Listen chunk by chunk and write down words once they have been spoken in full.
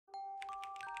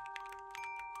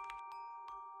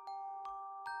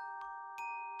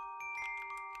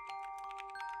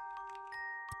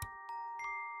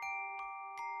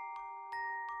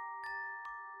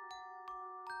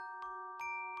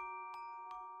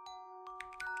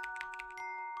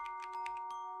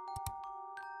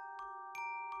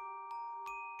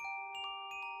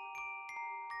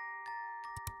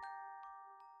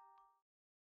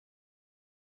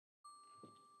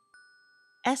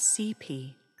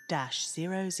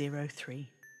SCP-003.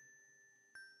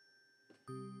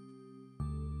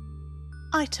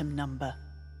 Item Number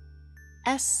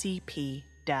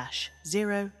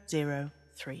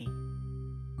SCP-003.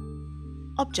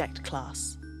 Object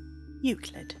Class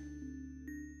Euclid.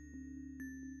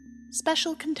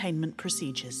 Special Containment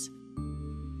Procedures.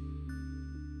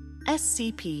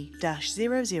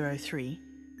 SCP-003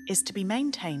 is to be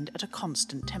maintained at a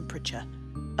constant temperature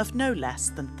of no less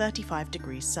than 35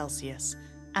 degrees Celsius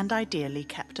and ideally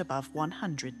kept above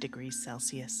 100 degrees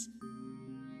Celsius.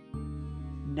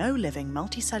 No living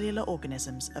multicellular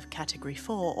organisms of Category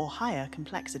 4 or higher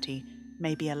complexity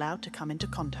may be allowed to come into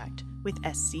contact with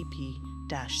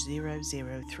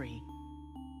SCP-003.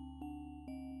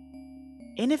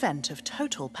 In event of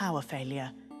total power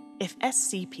failure, if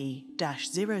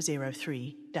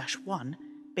SCP-003-1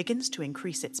 begins to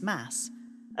increase its mass,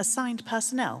 assigned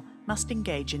personnel must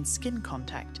engage in skin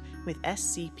contact with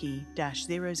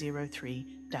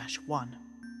SCP-003-1.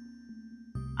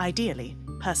 Ideally,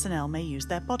 personnel may use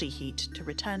their body heat to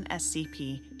return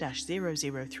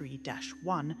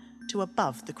SCP-003-1 to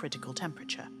above the critical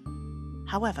temperature.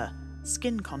 However,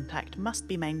 skin contact must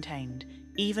be maintained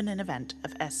even in event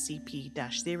of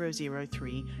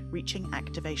SCP-003 reaching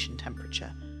activation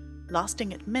temperature,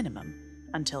 lasting at minimum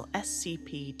until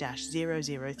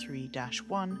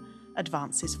SCP-003-1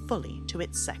 advances fully to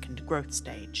its second growth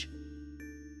stage.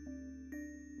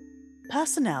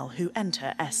 Personnel who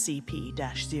enter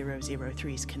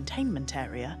SCP-003's containment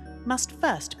area must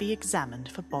first be examined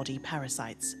for body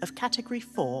parasites of Category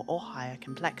 4 or higher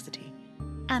complexity,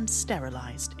 and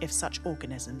sterilized if such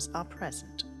organisms are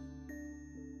present.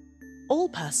 All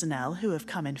personnel who have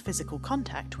come in physical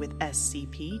contact with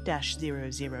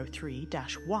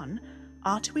SCP-003-1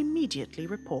 are to immediately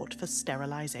report for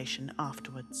sterilization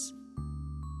afterwards.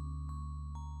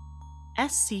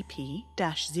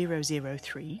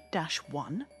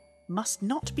 SCP-003-1 must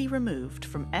not be removed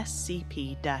from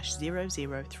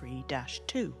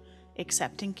SCP-003-2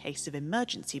 except in case of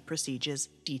emergency procedures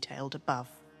detailed above.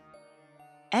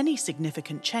 Any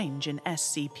significant change in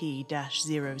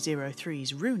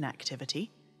SCP-003's rune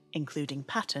activity, including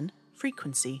pattern,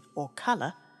 frequency, or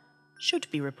colour, should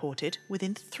be reported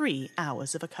within 3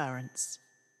 hours of occurrence.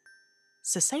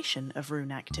 Cessation of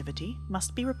rune activity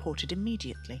must be reported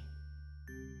immediately.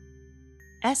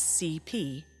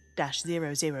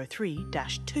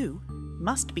 SCP-003-2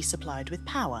 must be supplied with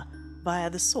power via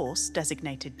the source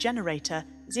designated Generator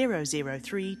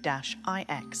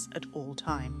 003-IX at all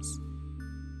times.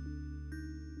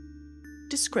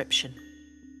 Description: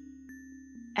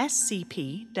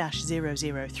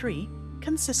 SCP-003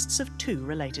 consists of 2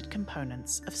 related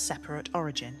components of separate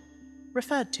origin,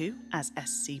 referred to as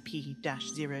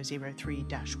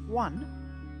SCP-003-1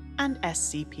 and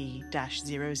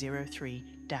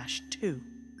SCP-003-2.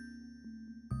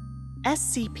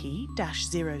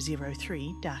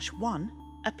 SCP-003-1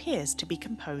 appears to be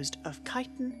composed of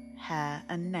chitin, hair,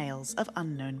 and nails of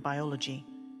unknown biology,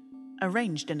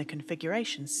 arranged in a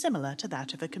configuration similar to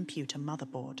that of a computer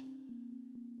motherboard.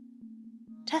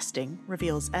 Testing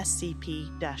reveals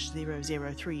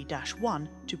SCP-003-1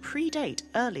 to predate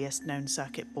earliest known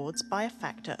circuit boards by a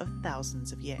factor of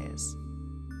thousands of years.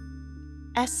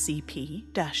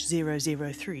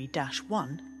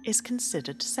 SCP-003-1 is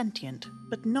considered sentient,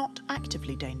 but not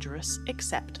actively dangerous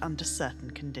except under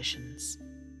certain conditions.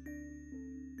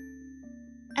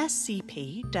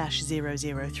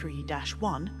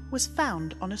 SCP-003-1 was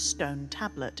found on a stone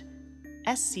tablet,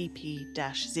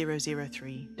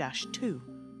 SCP-003-2,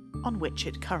 on which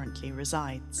it currently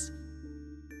resides.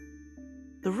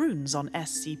 The runes on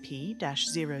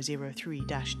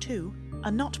SCP-003-2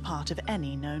 are not part of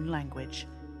any known language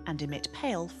and emit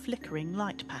pale, flickering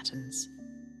light patterns.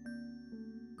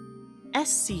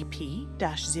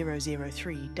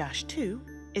 SCP-003-2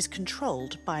 is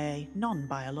controlled by a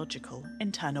non-biological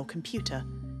internal computer,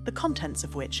 the contents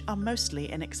of which are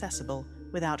mostly inaccessible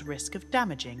without risk of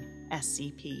damaging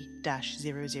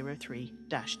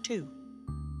SCP-003-2.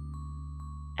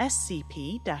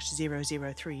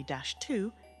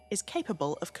 SCP-003-2 is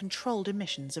capable of controlled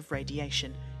emissions of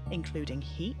radiation, including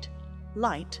heat,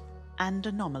 light, and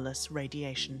anomalous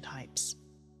radiation types.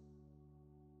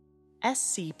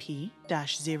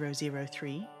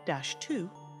 SCP-003-2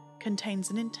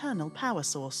 contains an internal power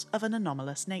source of an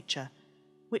anomalous nature,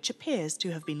 which appears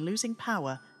to have been losing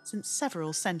power since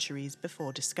several centuries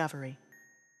before discovery.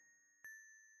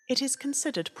 It is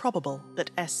considered probable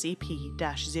that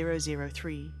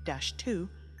SCP-003-2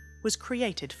 was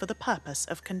created for the purpose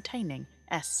of containing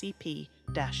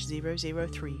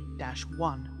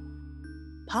SCP-003-1.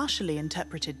 Partially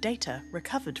interpreted data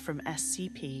recovered from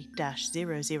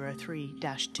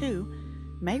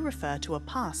SCP-003-2 may refer to a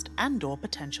past and/or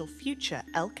potential future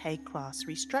LK class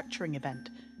restructuring event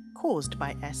caused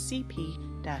by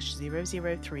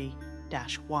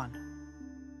SCP-003-1.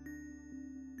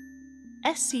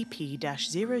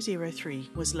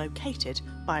 SCP-003 was located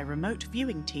by Remote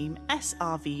Viewing Team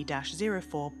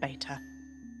SRV-04 Beta.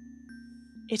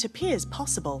 It appears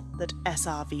possible that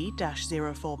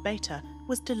SRV-04 Beta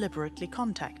was deliberately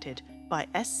contacted by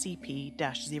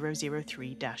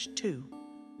SCP-003-2.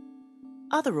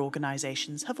 Other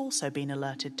organizations have also been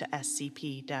alerted to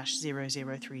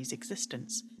SCP-003's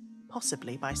existence,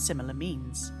 possibly by similar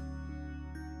means.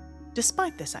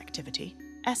 Despite this activity,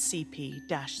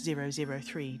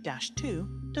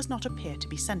 SCP-003-2 does not appear to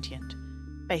be sentient,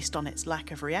 based on its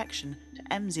lack of reaction to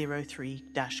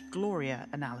M03-Gloria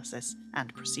analysis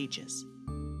and procedures.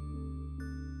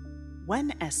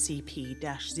 When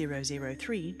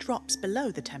SCP-003 drops below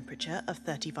the temperature of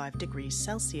 35 degrees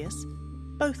Celsius,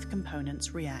 both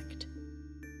components react.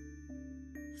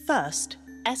 First,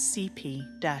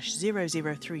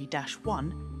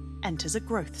 SCP-003-1 enters a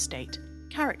growth state,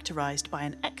 characterized by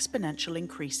an exponential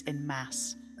increase in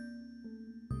mass.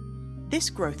 This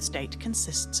growth state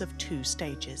consists of two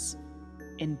stages.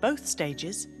 In both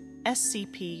stages,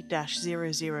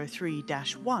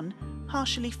 SCP-003-1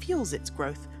 partially fuels its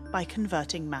growth by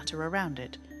converting matter around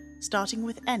it, starting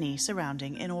with any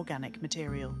surrounding inorganic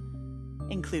material,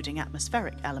 including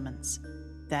atmospheric elements,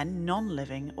 then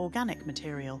non-living organic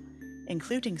material,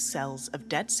 including cells of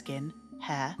dead skin,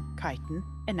 hair, chitin,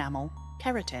 enamel,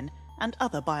 keratin, and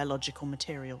other biological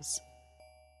materials.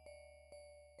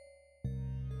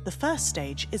 The first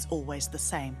stage is always the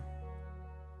same.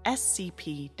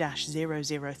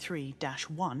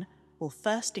 SCP-003-1 will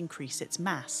first increase its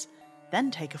mass,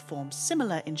 then take a form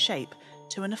similar in shape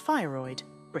to an ephyroid,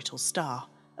 brittle star,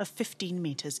 of 15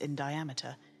 meters in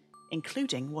diameter,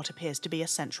 including what appears to be a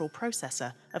central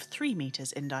processor of 3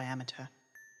 meters in diameter.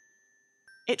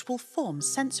 It will form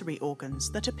sensory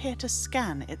organs that appear to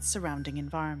scan its surrounding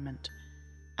environment,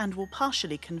 and will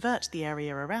partially convert the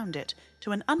area around it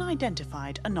to an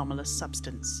unidentified anomalous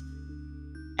substance.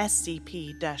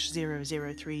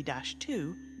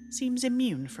 SCP-003-2 seems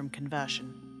immune from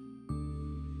conversion.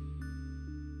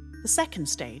 The second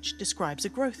stage describes a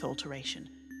growth alteration,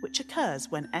 which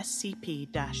occurs when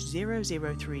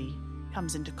SCP-003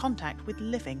 comes into contact with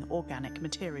living organic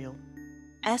material.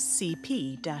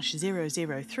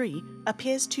 SCP-003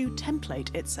 appears to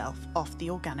template itself off the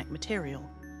organic material,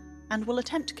 and will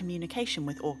attempt communication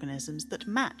with organisms that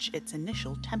match its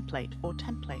initial template or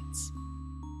templates.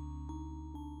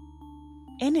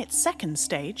 In its second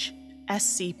stage,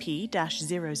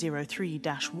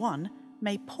 SCP-003-1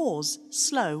 may pause,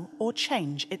 slow, or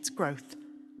change its growth,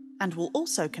 and will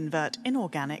also convert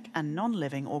inorganic and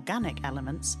non-living organic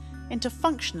elements into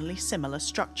functionally similar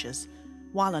structures,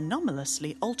 while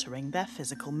anomalously altering their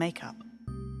physical makeup.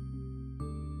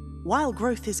 While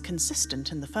growth is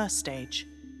consistent in the first stage,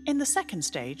 in the second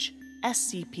stage,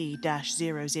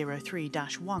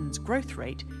 SCP-003-1's growth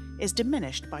rate is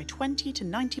diminished by 20 to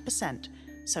 90%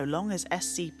 so long as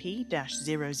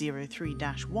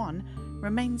SCP-003-1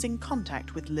 remains in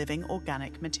contact with living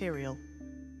organic material.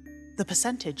 The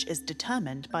percentage is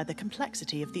determined by the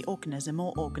complexity of the organism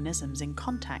or organisms in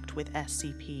contact with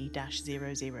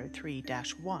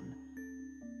SCP-003-1.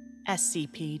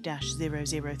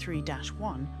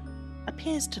 SCP-003-1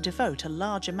 appears to devote a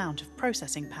large amount of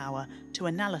processing power to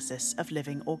analysis of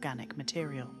living organic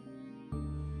material.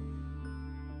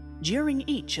 During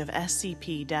each of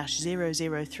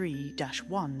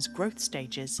SCP-003-1's growth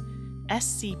stages,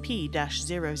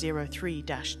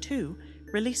 SCP-003-2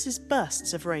 releases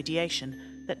bursts of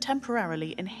radiation that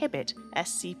temporarily inhibit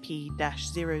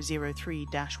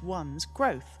SCP-003-1's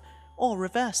growth, or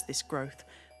reverse this growth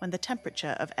when the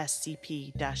temperature of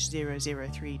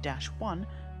SCP-003-1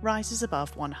 rises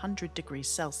above 100 degrees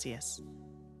Celsius.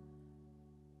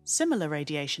 Similar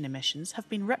radiation emissions have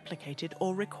been replicated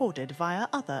or recorded via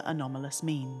other anomalous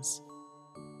means.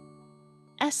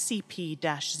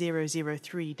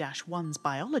 SCP-003-1's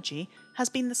biology has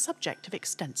been the subject of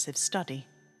extensive study.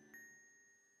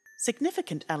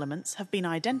 Significant elements have been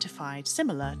identified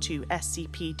similar to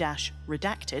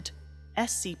SCP-redacted,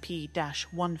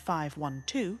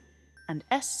 SCP-1512, and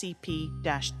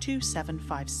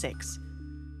SCP-2756,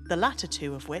 the latter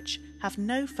two of which have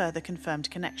no further confirmed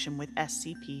connection with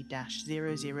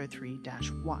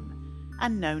SCP-003-1,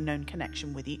 and no known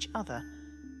connection with each other,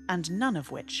 and none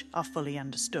of which are fully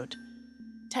understood.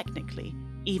 Technically,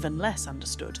 even less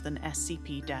understood than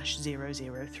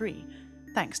SCP-003,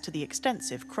 thanks to the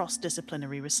extensive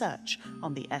cross-disciplinary research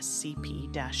on the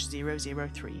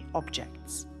SCP-003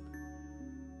 objects.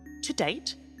 To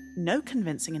date, no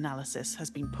convincing analysis has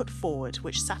been put forward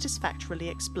which satisfactorily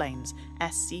explains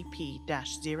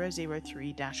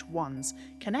SCP-003-1's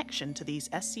connection to these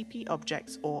SCP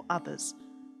objects or others,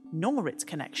 nor its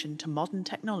connection to modern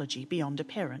technology beyond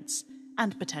appearance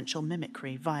and potential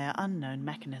mimicry via unknown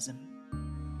mechanism.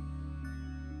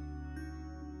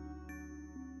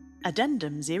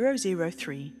 Addendum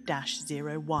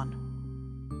 003-01.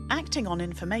 Acting on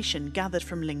information gathered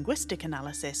from linguistic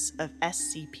analysis of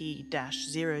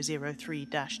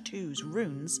SCP-003-2's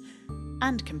runes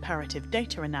and comparative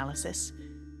data analysis,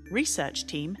 research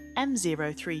team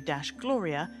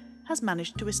M03-Gloria has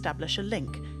managed to establish a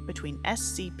link between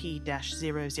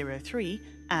SCP-003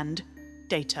 and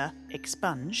data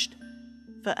expunged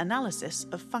for analysis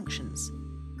of functions.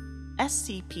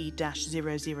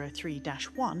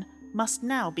 SCP-003-1 must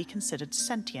now be considered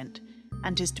sentient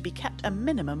and is to be kept a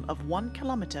minimum of 1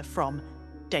 kilometre from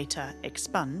data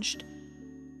expunged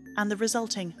and the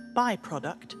resulting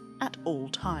byproduct at all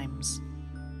times.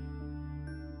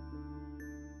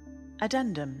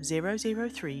 Addendum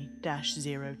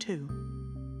 003-02.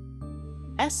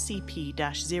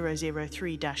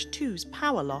 SCP-003-2's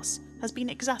power loss has been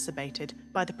exacerbated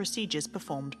by the procedures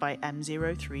performed by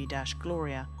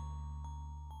M03-Gloria.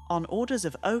 On orders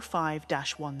of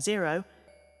 05-10,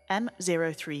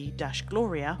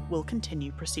 M03-Gloria will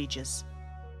continue procedures.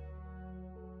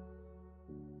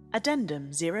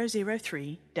 Addendum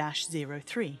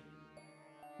 003-03.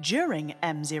 During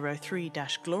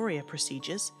M03-Gloria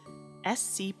procedures,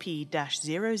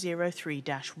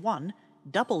 SCP-003-1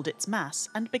 doubled its mass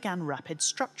and began rapid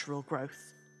structural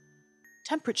growth.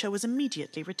 Temperature was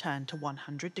immediately returned to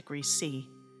 100 degrees C.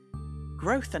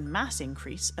 Growth and mass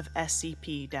increase of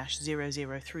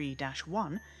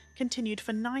SCP-003-1 continued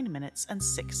for 9 minutes and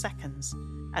 6 seconds,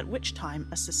 at which time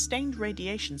a sustained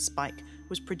radiation spike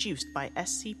was produced by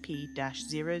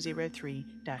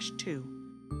SCP-003-2.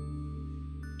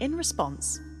 In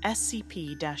response,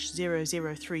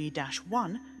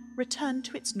 SCP-003-1 returned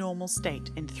to its normal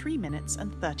state in 3 minutes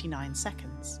and 39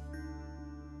 seconds.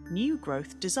 New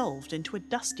growth dissolved into a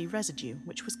dusty residue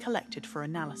which was collected for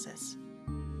analysis.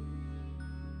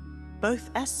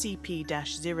 Both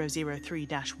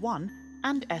SCP-003-1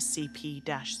 and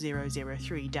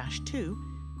SCP-003-2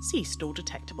 ceased all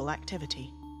detectable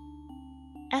activity.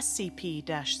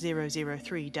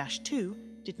 SCP-003-2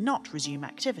 did not resume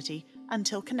activity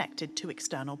until connected to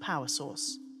external power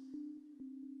source.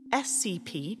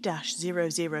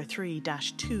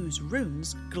 SCP-003-2's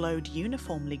runes glowed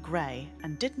uniformly grey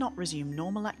and did not resume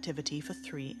normal activity for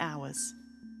 3 hours.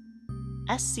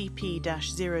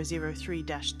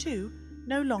 SCP-003-2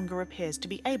 no longer appears to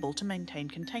be able to maintain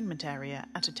containment area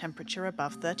at a temperature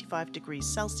above 35 degrees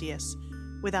Celsius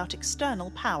without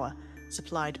external power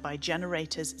supplied by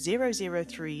generators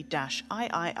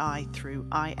 003-III through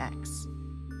IX.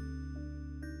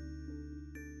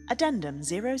 Addendum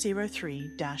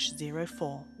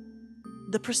 003-04.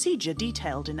 The procedure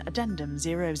detailed in Addendum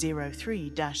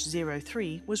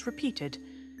 003-03 was repeated,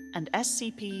 and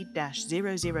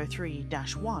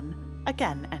SCP-003-1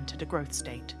 again entered a growth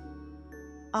state.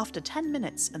 After 10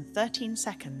 minutes and 13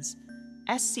 seconds,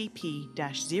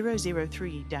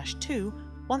 SCP-003-2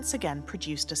 once again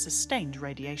produced a sustained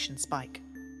radiation spike.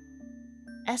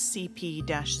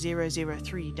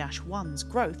 SCP-003-1's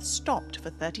growth stopped for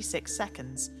 36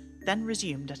 seconds, then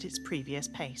resumed at its previous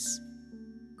pace.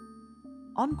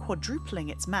 On quadrupling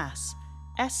its mass,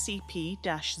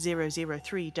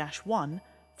 SCP-003-1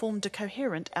 formed a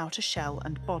coherent outer shell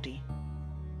and body.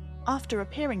 After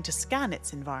appearing to scan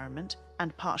its environment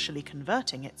and partially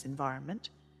converting its environment,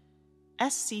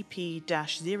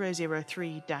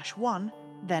 SCP-003-1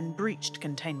 then breached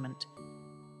containment,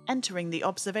 entering the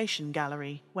observation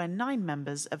gallery where 9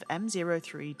 members of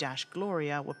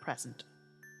M03-Gloria were present.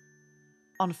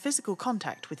 On physical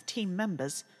contact with team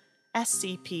members,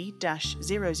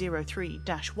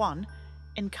 SCP-003-1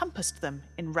 encompassed them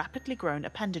in rapidly grown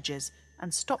appendages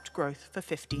and stopped growth for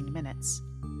 15 minutes.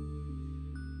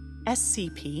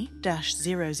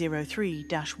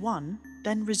 SCP-003-1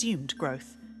 then resumed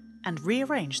growth and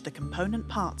rearranged the component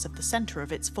parts of the center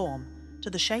of its form to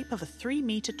the shape of a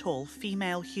 3-meter-tall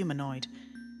female humanoid,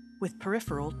 with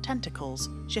peripheral tentacles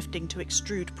shifting to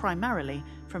extrude primarily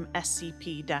from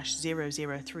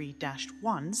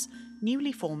SCP-003-1's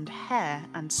newly formed hair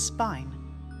and spine.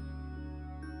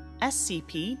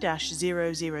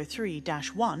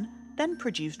 SCP-003-1 then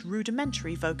produced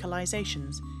rudimentary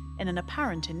vocalizations in an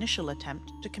apparent initial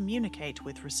attempt to communicate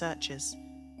with researchers.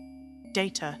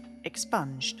 Data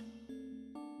expunged.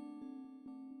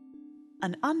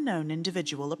 an unknown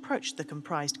individual approached the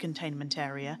comprised containment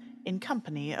area in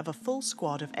company of a full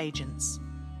squad of agents.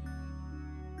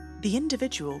 The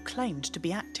individual claimed to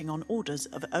be acting on orders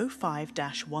of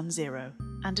 05-10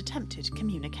 and attempted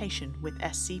communication with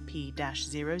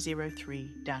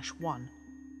SCP-003-1.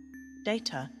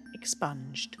 Data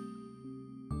expunged.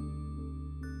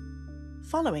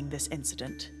 Following this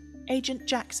incident, Agent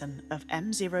Jackson of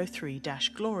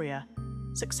M03-Gloria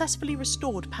successfully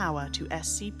restored power to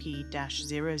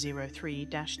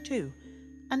SCP-003-2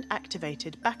 and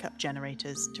activated backup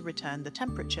generators to return the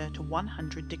temperature to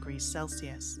 100 degrees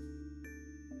Celsius.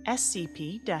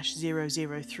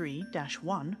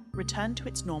 SCP-003-1 returned to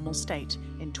its normal state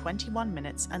in 21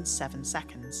 minutes and 7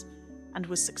 seconds and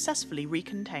was successfully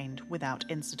recontained without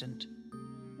incident.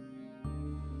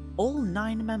 All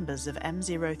 9 members of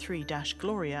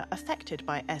M03-Gloria affected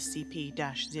by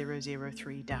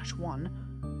SCP-003-1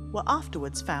 were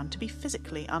afterwards found to be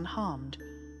physically unharmed,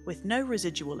 with no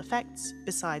residual effects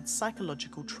besides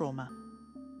psychological trauma.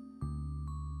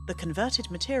 The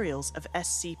converted materials of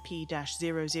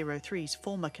SCP-003's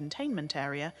former containment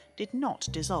area did not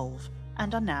dissolve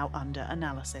and are now under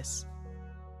analysis.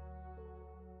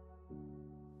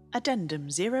 Addendum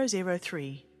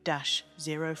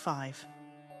 003-05.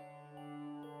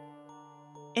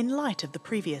 In light of the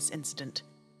previous incident,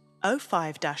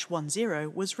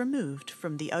 05-10 was removed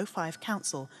from the O5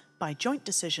 Council by joint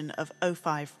decision of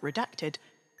O5 Redacted,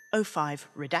 O5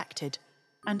 Redacted,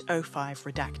 and O5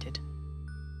 Redacted.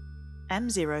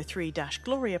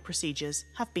 M03-Gloria procedures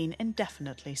have been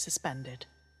indefinitely suspended.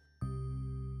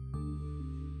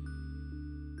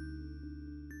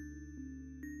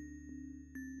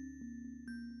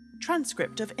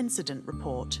 Transcript of Incident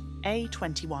Report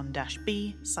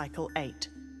A21-B Cycle 8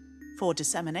 for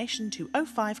dissemination to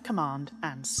O5 Command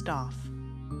and Staff.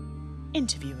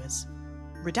 Interviewers: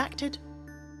 Redacted,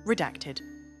 Redacted,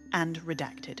 and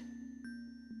Redacted.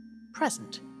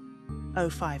 Present: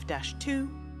 O5-2,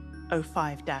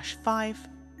 O5-5,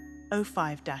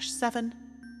 O5-7,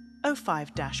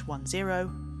 O5-10,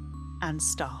 and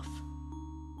Staff.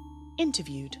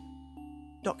 Interviewed: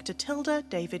 Dr. Tilda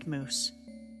David Moose,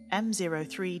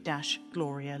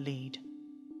 M03-Gloria Lead.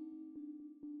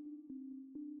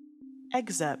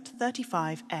 Excerpt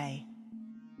 35A.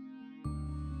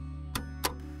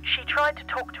 She tried to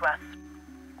talk to us.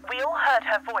 We all heard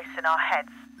her voice in our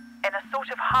heads, in a sort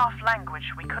of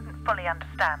half-language we couldn't fully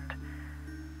understand.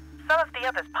 Some of the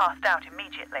others passed out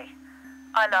immediately.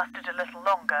 I lasted a little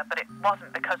longer, but it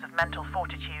wasn't because of mental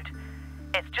fortitude.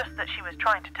 It's just that she was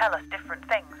trying to tell us different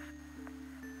things.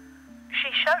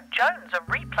 She showed Jones a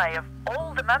replay of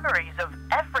all the memories of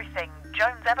everything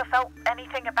Jones ever felt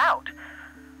anything about,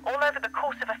 all over the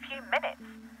course of a few minutes.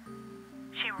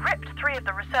 She ripped 3 of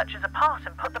the researchers apart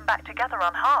and put them back together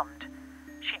unharmed.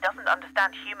 She doesn't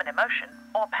understand human emotion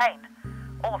or pain,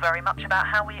 or very much about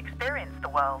how we experience the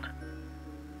world.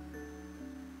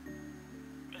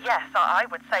 Yes, I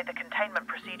would say the containment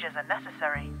procedures are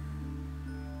necessary.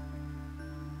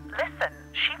 Listen,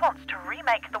 she wants to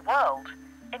remake the world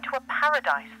into a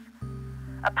paradise.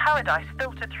 A paradise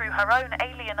filtered through her own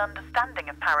alien understanding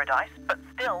of paradise, but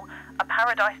still a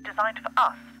paradise designed for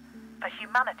us, for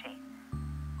humanity.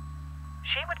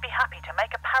 She would be happy to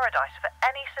make a paradise for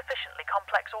any sufficiently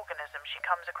complex organism she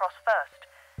comes across first.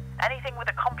 Anything with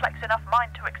a complex enough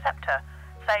mind to accept her,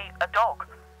 say a dog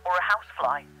or a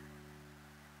housefly.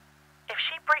 If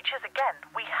she breaches again,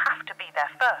 we have to be there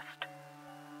first.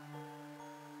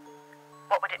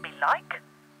 What would it be like?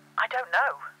 I don't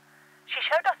know. She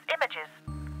showed us images.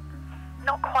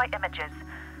 Not quite images.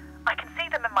 I can see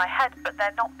them in my head, but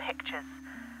they're not pictures.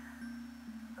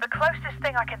 The closest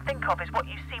thing I can think of is what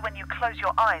you see when you close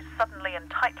your eyes suddenly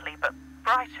and tightly, but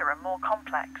brighter and more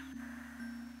complex.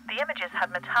 The images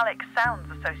had metallic sounds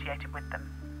associated with them,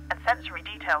 and sensory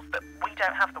details that we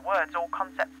don't have the words or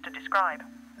concepts to describe.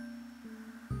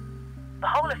 The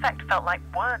whole effect felt like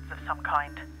words of some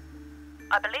kind.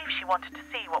 I believe she wanted to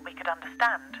see what we could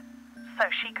understand, so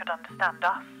she could understand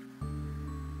us.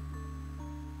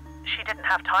 She didn't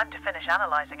have time to finish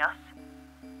analysing us.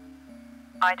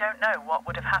 I don't know what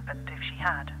would have happened if she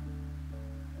had.